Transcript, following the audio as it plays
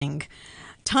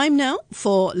Time now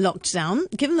for lockdown.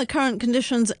 Given the current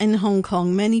conditions in Hong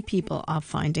Kong, many people are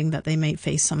finding that they may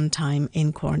face some time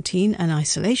in quarantine and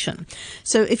isolation.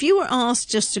 So if you were asked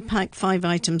just to pack 5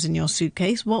 items in your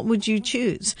suitcase, what would you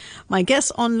choose? My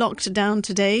guest on lockdown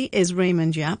today is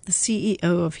Raymond Yap, the CEO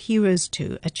of Heroes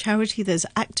 2, a charity that is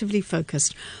actively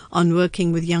focused on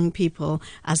working with young people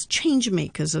as change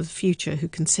makers of the future who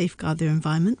can safeguard their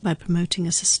environment by promoting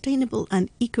a sustainable and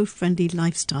eco-friendly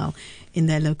lifestyle in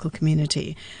their local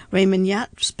community. Raymond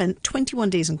Yap spent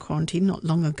 21 days in quarantine not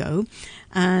long ago,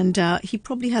 and he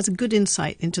probably has a good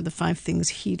insight into the 5 things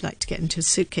he'd like to get into his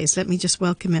suitcase. Let me just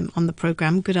welcome him on the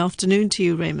program. Good afternoon to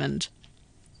you, Raymond.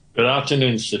 Good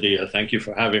afternoon, Sadia. Thank you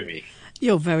for having me.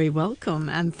 You're very welcome,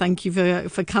 and thank you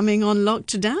for coming on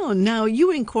Lockdown. Now, you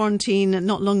were in quarantine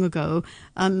not long ago,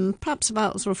 perhaps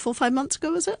about sort of 4 or 5 months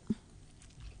ago, is it?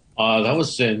 That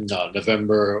was in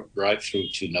November, right through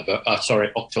to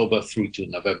October through to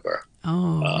November.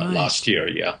 Right. Last year,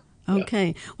 yeah. Okay.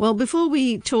 Yeah. Well, before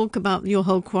we talk about your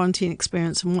whole quarantine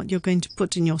experience and what you're going to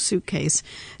put in your suitcase,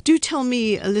 do tell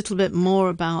me a little bit more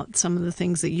about some of the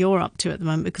things that you're up to at the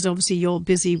moment, because obviously you're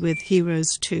busy with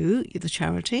Heroes 2, the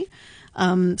charity.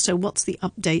 So what's the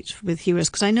update with Heroes?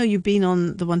 Because I know you've been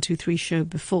on the 123 show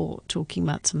before talking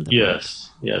about some of the Yes,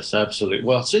 absolutely.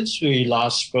 Well, since we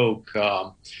last spoke,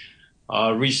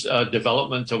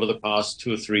 development over the past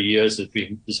 2 or 3 years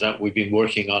is that we've been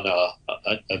working on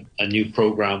a new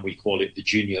program. We call it the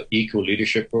Junior Eco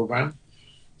Leadership Program.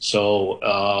 So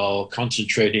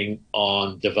concentrating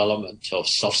on development of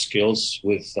soft skills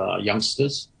with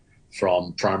youngsters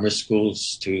from primary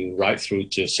schools to right through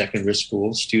to secondary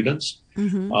school students.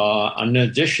 Mm-hmm. In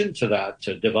addition to that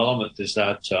development is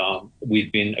that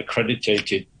we've been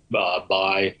accredited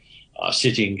by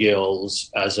City and Guilds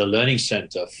as a learning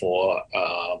center for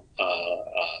a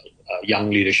young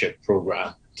leadership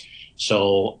program.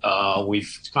 So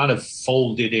we've kind of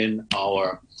folded in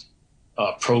our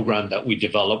program that we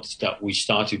developed, that we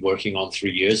started working on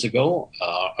 3 years ago,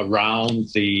 around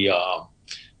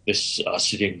this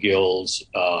City and Guilds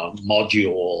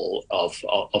module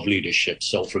of leadership.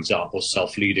 So, for example,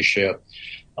 self-leadership,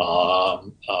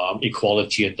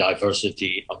 equality and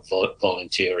diversity, and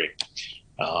volunteering.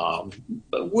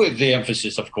 With the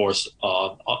emphasis, of course,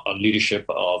 on leadership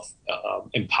of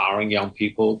empowering young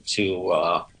people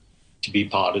to be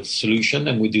part of the solution,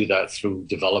 and we do that through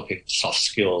developing soft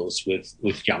skills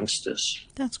with youngsters.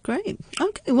 That's great.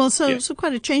 Okay, well, so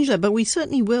quite a change there, but we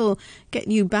certainly will get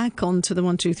you back onto the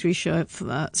 123 show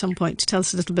at some point to tell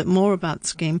us a little bit more about the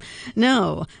scheme.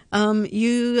 Now,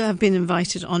 you have been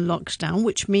invited on lockdown,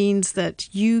 which means that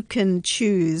you can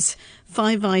choose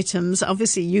 5 items.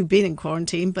 Obviously, you've been in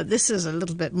quarantine, but this is a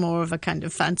little bit more of a kind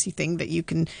of fancy thing that you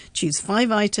can choose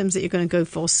 5 items that you're going to go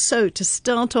for. So to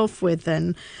start off with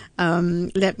then,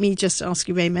 let me just ask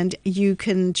you, Raymond, you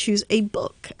can choose a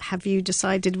book. Have you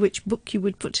decided which book you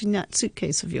would put in that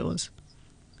suitcase of yours?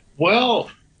 Well,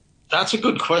 that's a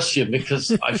good question,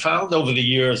 because I found over the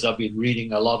years I've been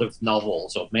reading a lot of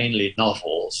novels, or mainly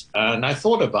novels, and I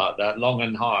thought about that long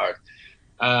and hard.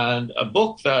 And a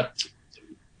book that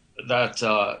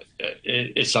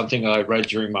is something I read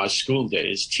during my school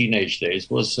days, teenage days,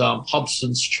 was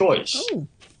Hobson's Choice. Oh,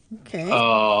 okay.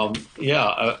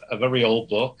 A very old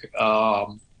book.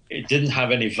 It didn't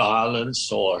have any violence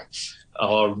or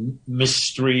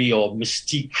mystery or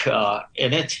mystique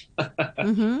in it.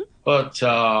 Mm-hmm. But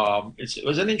it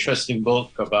was an interesting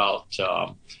book about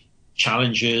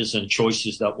challenges and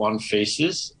choices that one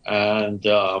faces, and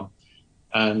the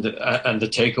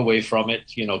takeaway from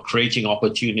it, creating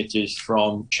opportunities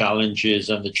from challenges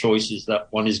and the choices that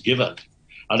one is given.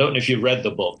 I don't know if you've read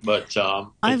the book, but it's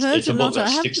a book that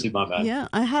sticks in my mind. Yeah,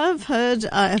 I've heard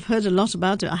a lot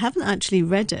about it. I haven't actually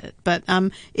read it, but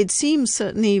it seems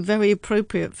certainly very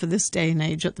appropriate for this day and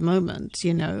age at the moment,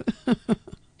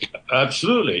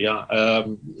 Absolutely, yeah.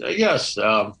 Yes,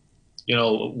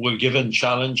 we're given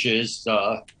challenges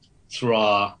through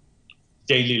our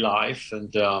daily life,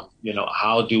 and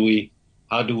how do we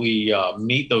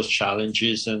meet those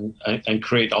challenges and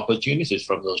create opportunities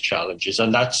from those challenges?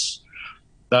 And that's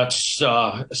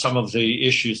some of the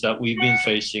issues that we've been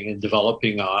facing in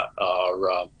developing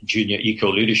our Junior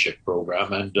Eco Leadership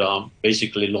Program, and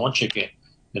basically launching it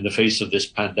in the face of this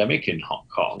pandemic in Hong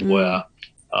Kong, where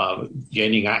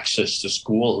gaining access to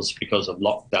schools because of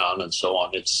lockdown and so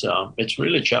on, it's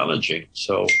really challenging.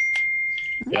 So.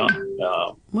 Yeah,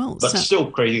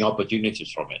 still creating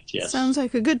opportunities from it, yes. Sounds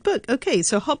like a good book. Okay,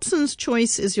 so Hobson's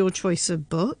Choice is your choice of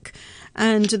book.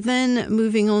 And then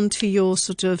moving on to your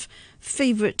sort of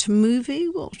favourite movie,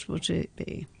 what would it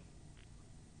be?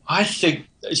 I think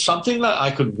it's something that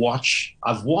I could watch.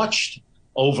 I've watched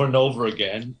over and over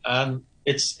again, and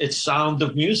it's Sound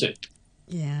of Music.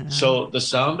 Yeah. So the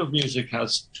Sound of Music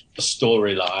has a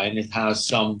storyline. It has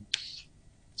some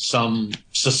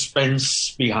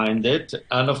suspense behind it,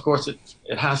 and of course it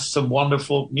has some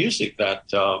wonderful music that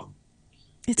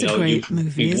It's you a know you great can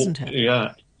movie, isn't it?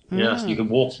 yeah, yes, you Mm.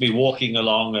 can be walking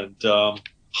along and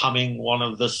humming one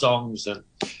of the songs, and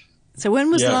So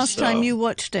when was the yes. last time you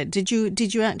watched it? Did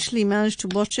you actually manage to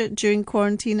watch it during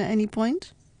quarantine at any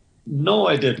point? No,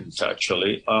 I didn't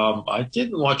actually. I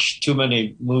didn't watch too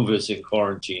many movies in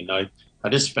quarantine. I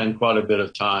did spend quite a bit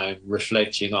of time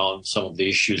reflecting on some of the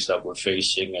issues that we're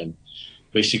facing and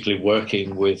basically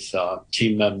working with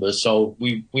team members. So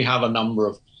we have a number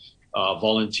of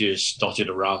volunteers dotted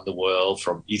around the world,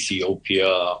 from Ethiopia,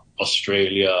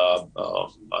 Australia,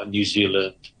 New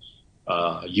Zealand,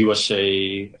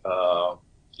 USA,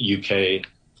 UK.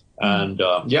 And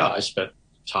yeah, I spent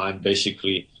time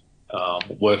basically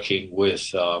working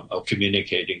with or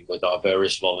communicating with our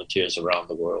various volunteers around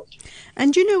the world.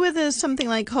 And do you know whether something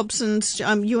like Hobson's,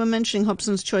 you were mentioning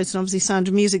Hobson's Choice and obviously Sound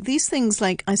of Music, these things,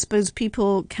 like, I suppose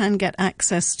people can get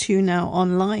access to now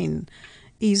online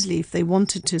easily if they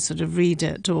wanted to sort of read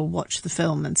it or watch the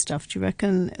film and stuff. Do you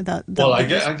reckon that Well, would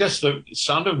be I guess the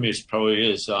Sound of Music probably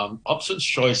is. Hobson's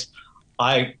Choice,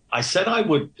 I said I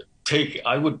would,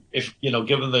 if,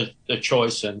 given the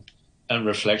choice and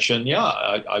reflection, yeah,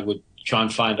 I would try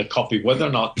and find a copy, whether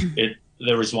or not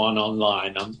there is one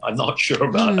online. I'm not sure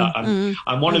about that.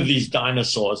 I'm one of these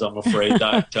dinosaurs, I'm afraid,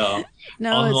 that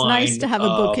No, it's nice online. to have a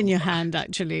book in your hand,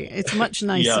 actually. It's much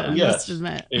nicer, Yeah, I must yes,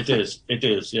 admit. it is. It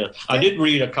is. Yeah, I did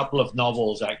read a couple of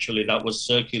novels actually that was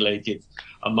circulated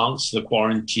amongst the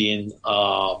quarantine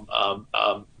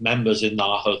members in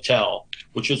our hotel,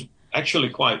 which was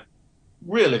actually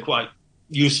really quite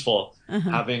useful,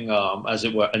 having, as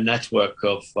it were, a network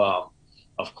of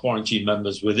quarantine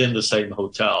members within the same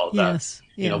hotel. That Yes,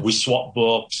 yes. we swapped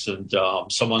books, and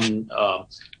someone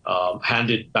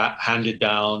handed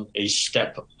down a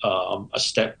step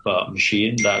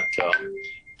machine that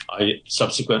I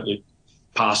subsequently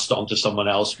passed on to someone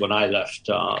else when I left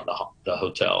the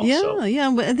hotel. Yeah, So. yeah.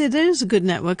 Well, there is a good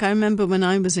network. I remember when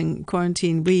I was in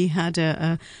quarantine, we had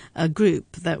a group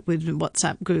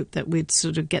WhatsApp group that we'd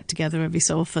sort of get together every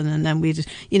so often, and then we'd,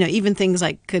 even things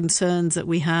like concerns that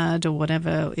we had or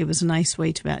whatever. It was a nice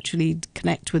way to actually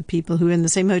connect with people who were in the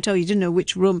same hotel. You didn't know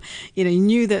which room. You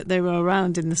knew that they were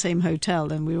around in the same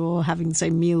hotel, and we were all having the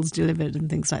same meals delivered and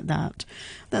things like that.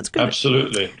 That's good.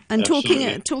 Absolutely. And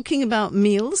Absolutely. talking about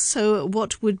meals, so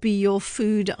what would be your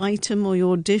food item or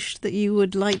your dish that you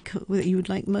would like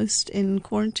most in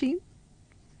quarantine?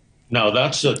 No,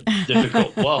 that's a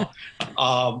difficult. Well,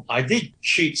 I did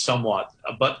cheat somewhat,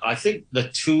 but I think the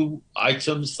two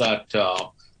items that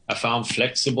I found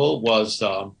flexible was,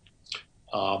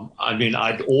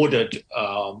 I'd ordered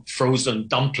frozen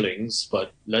dumplings,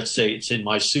 but let's say it's in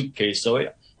my suitcase, so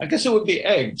I guess it would be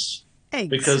eggs. Eggs.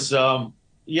 Because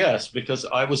yes, because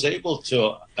I was able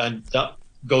to, and that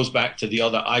goes back to the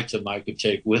other item I could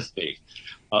take with me.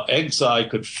 Eggs, I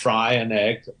could fry an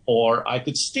egg, or I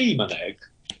could steam an egg.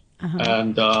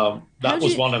 And that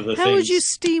was one of the things. How would you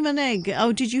steam an egg?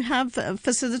 Oh, did you have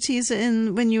facilities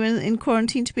when you were in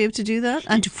quarantine to be able to do that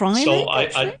and to fry an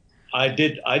egg? So I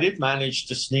did manage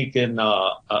to sneak in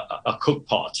a cook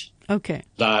pot. Okay.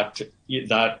 That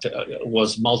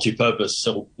was multi-purpose,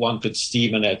 so one could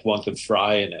steam in it, one could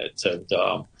fry in it, and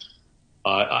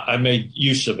I made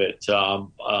use of it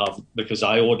because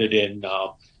I ordered in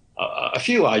a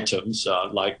few items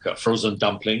like frozen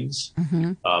dumplings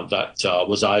that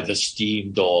was either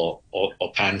steamed or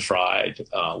pan fried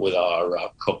with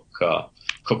our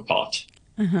cook pot.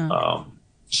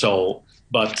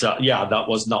 Yeah, that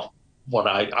was not what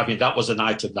I mean. That was an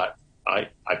item that I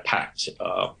packed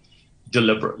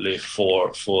deliberately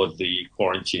for the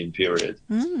quarantine period.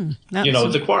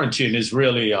 The quarantine is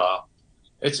really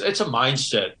it's a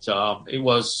mindset. It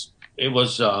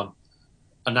was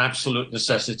an absolute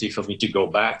necessity for me to go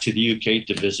back to the UK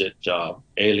to visit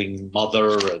ailing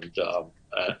mother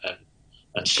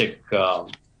and sick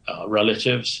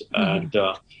relatives. And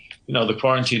the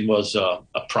quarantine was a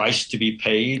price to be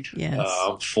paid. Yes.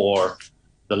 For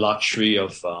the luxury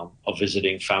of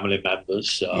visiting family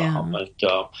members. So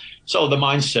the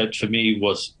mindset for me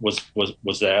was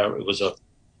there. It was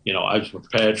I was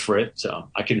prepared for it.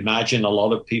 I can imagine a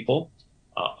lot of people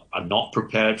are not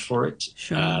prepared for it.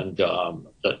 Sure. And the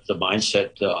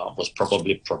mindset was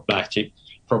probably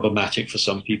problematic for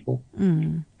some people.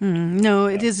 No,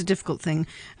 it is a difficult thing.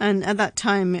 And at that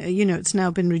time, it's now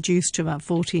been reduced to about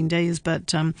 14 days,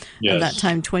 but at that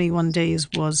time, 21 days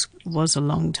was a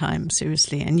long time,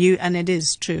 seriously. And it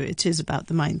is true. It is about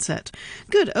the mindset.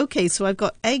 Good. Okay, so I've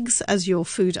got eggs as your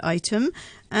food item.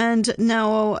 And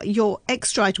now your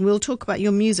extra item, we'll talk about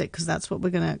your music because that's what we're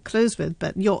going to close with.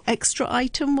 But your extra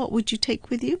item, what would you take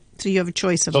with you? So you have a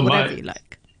choice of whatever you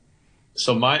like.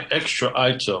 So my extra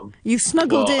item. You've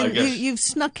snuggled in. You've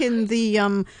snuck in the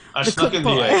cook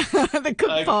pot. The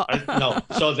cook pot. No.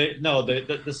 So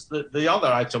the other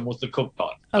item was the cook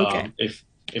pot. Okay. If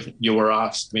you were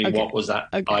asked me what was that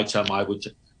item, I would.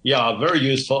 Yeah, very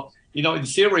useful. In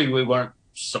theory, we weren't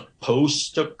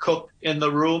supposed to cook in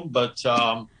the room, but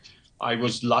I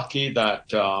was lucky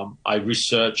that I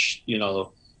researched, the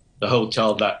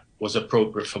hotel that was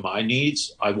appropriate for my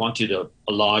needs. I wanted a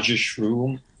largish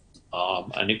room.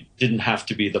 And it didn't have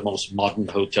to be the most modern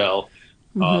hotel.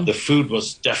 The food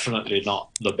was definitely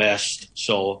not the best.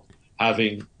 So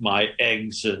having my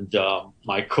eggs and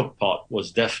my cook pot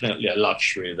was definitely a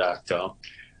luxury that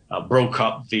broke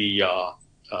up the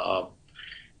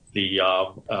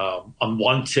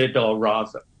unwanted, or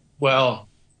rather,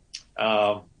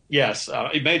 yes,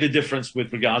 it made a difference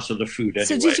with regards to the food. Anyway.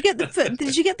 So did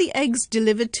you get the eggs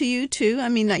delivered to you too? I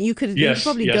mean, like you could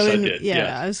probably go in. I did.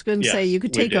 I was going to say you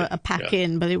could take a pack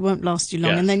in, but it won't last you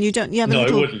long. Yes. And then you don't. You have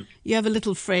it wouldn't. You have a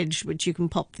little fridge which you can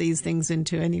pop these things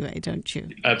into anyway, don't you?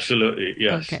 Absolutely,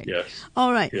 yes. Okay. Yes.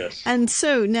 All right. Yes. And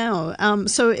so now,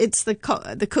 so it's the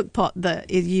cook pot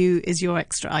that is your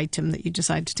extra item that you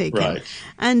decide to take in.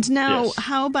 And now,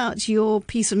 how about your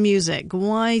piece of music?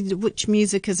 Which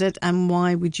music is it, and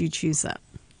why would you choose that?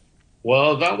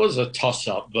 Well, that was a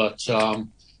toss-up, but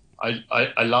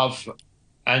I love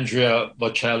Andrea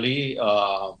Bocelli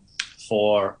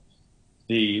for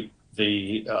the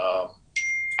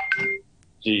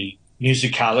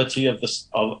musicality of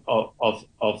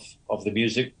the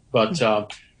music, but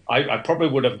I probably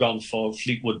would have gone for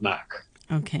Fleetwood Mac.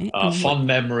 Okay. Fond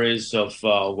memories of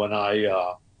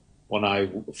when I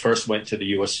first went to the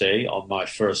USA on my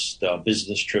first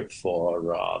business trip for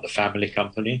the family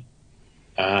company,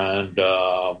 and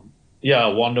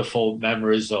wonderful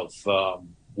memories of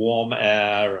warm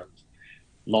air and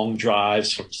long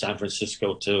drives from San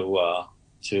Francisco to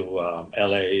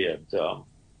LA, and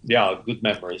good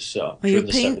memories. You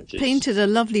painted a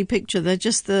lovely picture there.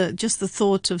 Just the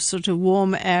thought of sort of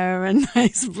warm air and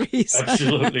nice breeze.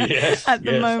 Absolutely, yes. At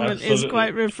the moment is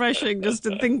quite refreshing just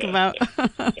to think about.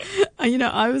 I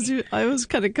was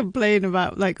kind of complaining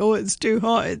about it's too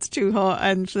hot,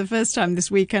 and for the first time this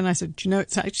weekend I said,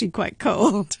 it's actually quite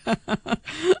cold.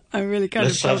 I really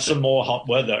Let's have some more hot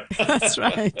weather. That's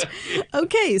right.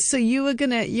 Okay, so you're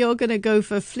gonna go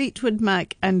for Fleetwood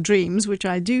Mac and Dreams, which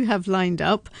I do have lined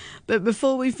up. But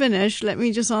before we finish, let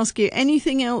me just ask you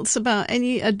anything else about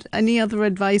any other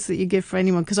advice that you give for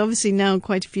anyone? Because obviously now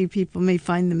quite a few people may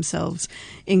find themselves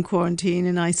in quarantine,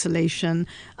 in isolation.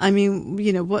 I mean,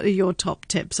 what are your top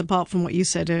tips apart from what you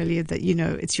said earlier that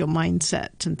it's your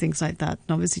mindset and things like that,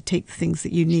 and obviously take the things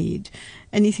that you need.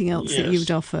 Anything else that you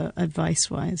would offer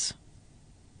advice-wise?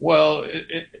 Well,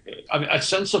 a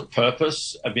sense of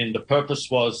purpose. I mean, the purpose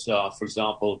was, for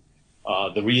example,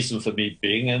 the reason for me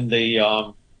being in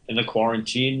the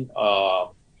quarantine.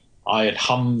 I had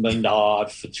hummed and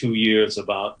hawed for 2 years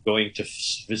about going to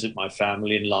visit my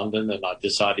family in London, and I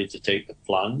decided to take the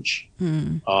plunge.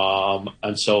 And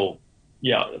so,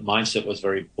 mindset was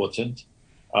very important.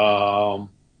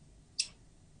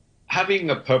 Having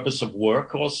a purpose of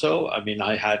work also. I mean,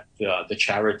 I had the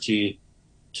charity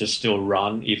to still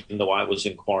run, even though I was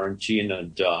in quarantine,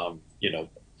 and,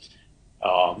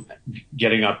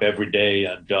 getting up every day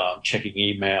and checking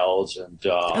emails and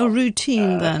a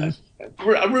routine then.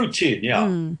 A routine, yeah.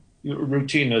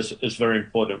 Routine is very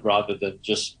important rather than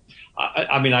just.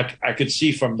 I could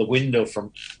see from the window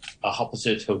from a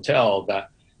opposite hotel that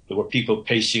there were people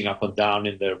pacing up and down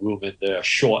in their room in their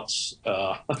shorts.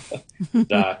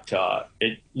 That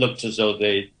it looked as though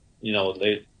they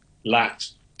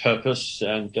lacked purpose,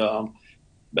 and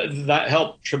that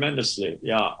helped tremendously.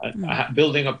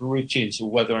 Building up a routine, so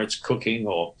whether it's cooking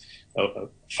or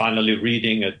finally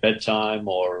reading at bedtime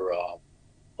or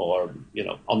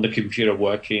on the computer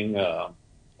working.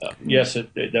 Yes,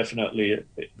 it definitely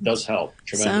does help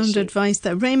tremendously. Sound advice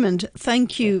there. Raymond,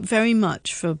 thank you very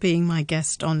much for being my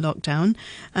guest on Lockdown.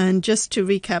 And just to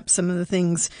recap some of the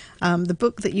things, the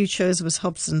book that you chose was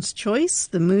Hobson's Choice,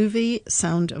 the movie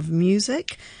Sound of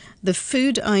Music, The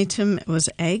food item was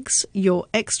eggs. Your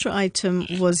extra item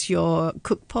was your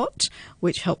cook pot,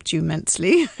 which helped you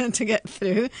immensely to get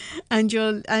through. And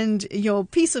your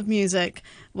piece of music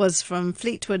was from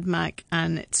Fleetwood Mac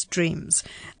and its Dreams.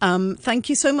 Thank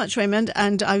you so much, Raymond.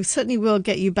 And I certainly will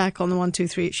get you back on the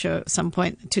 123 show at some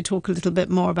point to talk a little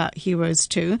bit more about Heroes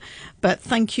too. But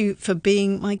thank you for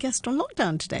being my guest on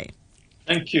Lockdown today.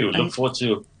 Thank you. Look forward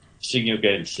to seeing you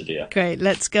again, Sadia. Great.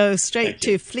 Let's go straight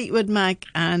to Fleetwood Mac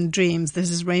and Dreams. This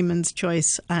is Raymond's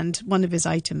choice and one of his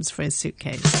items for his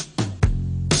suitcase.